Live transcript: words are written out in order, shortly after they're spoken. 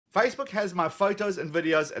Facebook has my photos and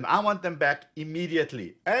videos and I want them back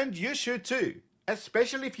immediately. And you should too.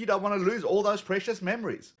 Especially if you don't want to lose all those precious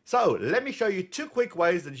memories. So let me show you 2 quick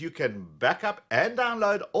ways that you can back up and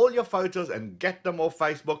download all your photos and get them off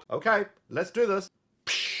Facebook. Okay, let's do this.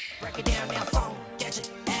 Break it down now, phone,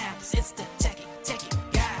 gadget, apps, it's the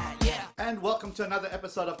TechieGuy, yeah. And welcome to another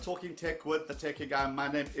episode of Talking Tech with the Techie Guy.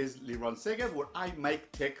 My name is Liron Segev, where I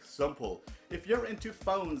make tech simple. If you're into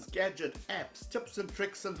phones, gadget, apps, tips and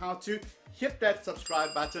tricks and how to, hit that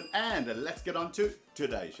subscribe button and let's get on to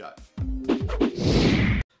today's show.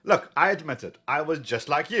 Look, I admit it, I was just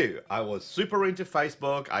like you. I was super into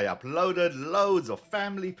Facebook. I uploaded loads of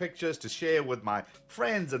family pictures to share with my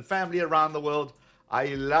friends and family around the world. I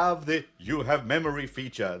love the You Have Memory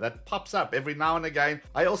feature that pops up every now and again.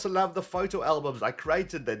 I also love the photo albums I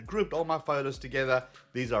created that grouped all my photos together.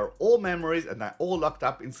 These are all memories and they're all locked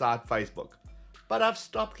up inside Facebook. But I've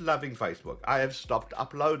stopped loving Facebook. I have stopped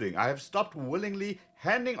uploading. I have stopped willingly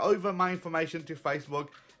handing over my information to Facebook.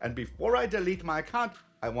 And before I delete my account,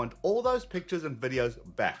 I want all those pictures and videos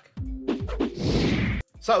back.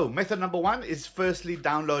 So method number 1 is firstly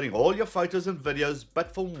downloading all your photos and videos,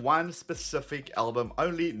 but from one specific album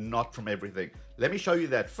only, not from everything. Let me show you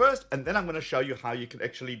that first, and then I'm going to show you how you can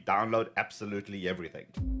actually download absolutely everything.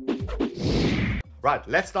 Right,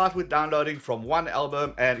 let's start with downloading from one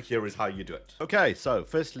album, and here is how you do it. Okay, so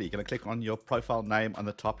firstly, you're going to click on your profile name on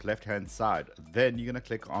the top left-hand side. Then you're going to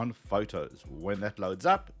click on Photos. When that loads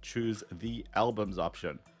up, choose the Albums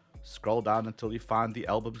option. Scroll down until you find the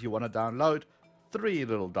albums you want to download. 3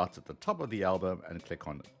 little dots at the top of the album and click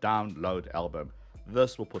on Download Album.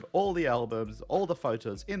 This will put all the albums, all the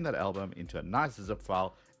photos in that album into a nice zip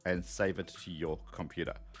file and save it to your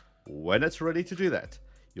computer. When it's ready to do that,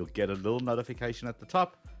 you'll get a little notification at the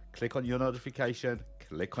top. Click on your notification,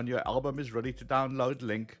 click on your album is ready to download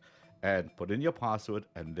link and put in your password,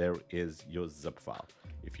 and there is your zip file.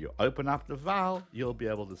 If you open up the file, you'll be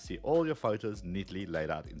able to see all your photos neatly laid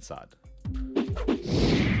out inside.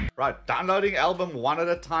 Right, downloading album one at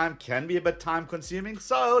a time can be a bit time consuming,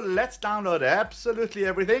 so let's download absolutely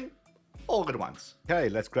everything all at once. Okay,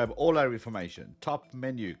 let's grab all our information. Top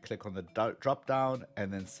menu, click on the drop down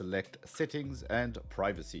and then select Settings and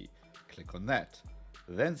Privacy. Click on that.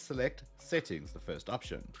 Then select Settings, the first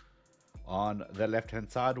option. On the left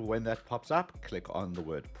hand side, when that pops up, click on the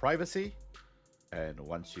word Privacy. And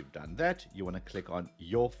once you've done that, you want to click on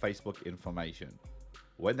Your Facebook Information.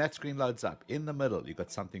 When that screen loads up, in the middle, you've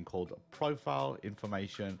got something called Profile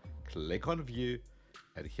Information. Click on View,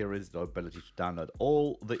 and here is the ability to download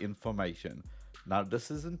all the information. Now,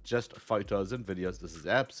 this isn't just photos and videos. This is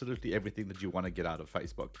absolutely everything that you want to get out of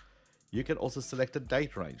Facebook. You can also select a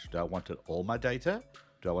date range. Do I want all my data?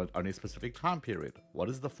 Do I want only a specific time period? What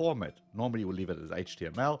is the format? Normally, we'll leave it as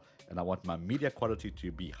HTML, and I want my media quality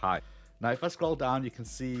to be high. Now, if I scroll down, you can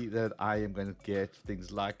see that I am going to get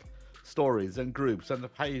things like stories and groups and the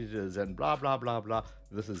pages and blah blah blah blah.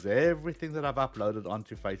 This is everything that I've uploaded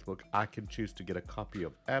onto Facebook. I can choose to get a copy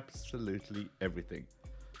of absolutely everything.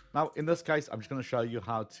 Now in this case, I'm just going to show you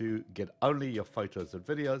how to get only your photos and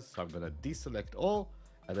videos. So I'm going to deselect all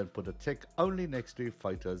and then put a tick only next to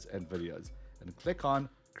photos and videos and click on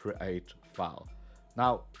Create File.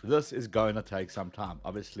 Now this is going to take some time.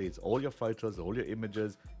 Obviously it's all your photos, all your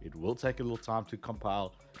images. It will take a little time to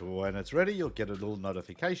compile. When it's ready, you'll get a little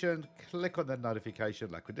notification. Click on that notification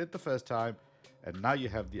like we did the first time, and now you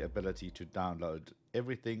have the ability to download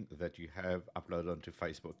everything that you have uploaded onto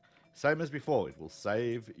Facebook. Same as before, it will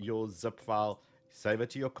save your zip file, save it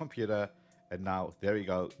to your computer, and now there you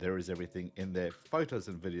go, there is everything in there, photos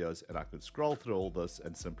and videos, and I could scroll through all this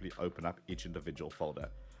and simply open up each individual folder.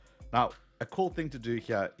 Now, a cool thing to do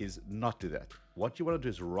here is not do that. What you want to do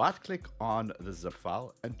is right click on the zip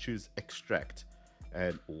file and choose Extract.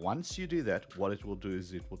 And once you do that, what it will do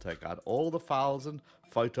is it will take out all the files and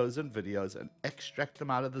photos and videos and extract them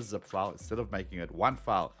out of the zip file. Instead of making it one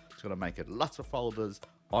file, it's going to make it lots of folders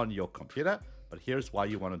on your computer. But here's why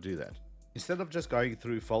you want to do that. Instead of just going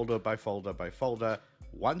through folder by folder by folder,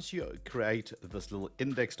 once you create this little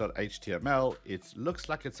index.html, it looks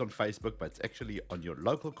like it's on Facebook, but it's actually on your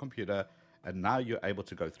local computer. And now you're able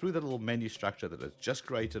to go through the little menu structure that is just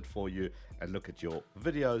created for you and look at your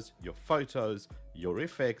videos, your photos, your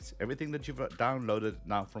effects, everything that you've downloaded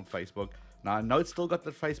now from Facebook. Now I know it's still got the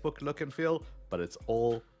Facebook look and feel, but it's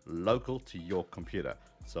all local to your computer.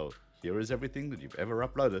 So here is everything that you've ever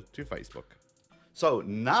uploaded to Facebook. So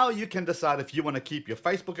now you can decide if you want to keep your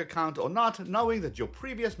Facebook account or not, knowing that your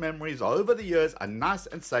previous memories over the years are nice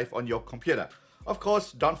and safe on your computer. Of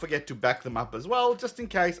course, don't forget to back them up as well, just in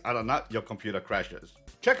case, I don't know, your computer crashes.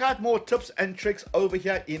 Check out more tips and tricks over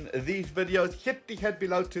here in these videos. Hit the head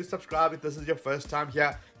below to subscribe if this is your first time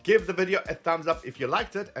here. Give the video a thumbs up if you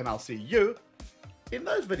liked it, and I'll see you in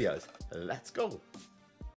those videos. Let's go.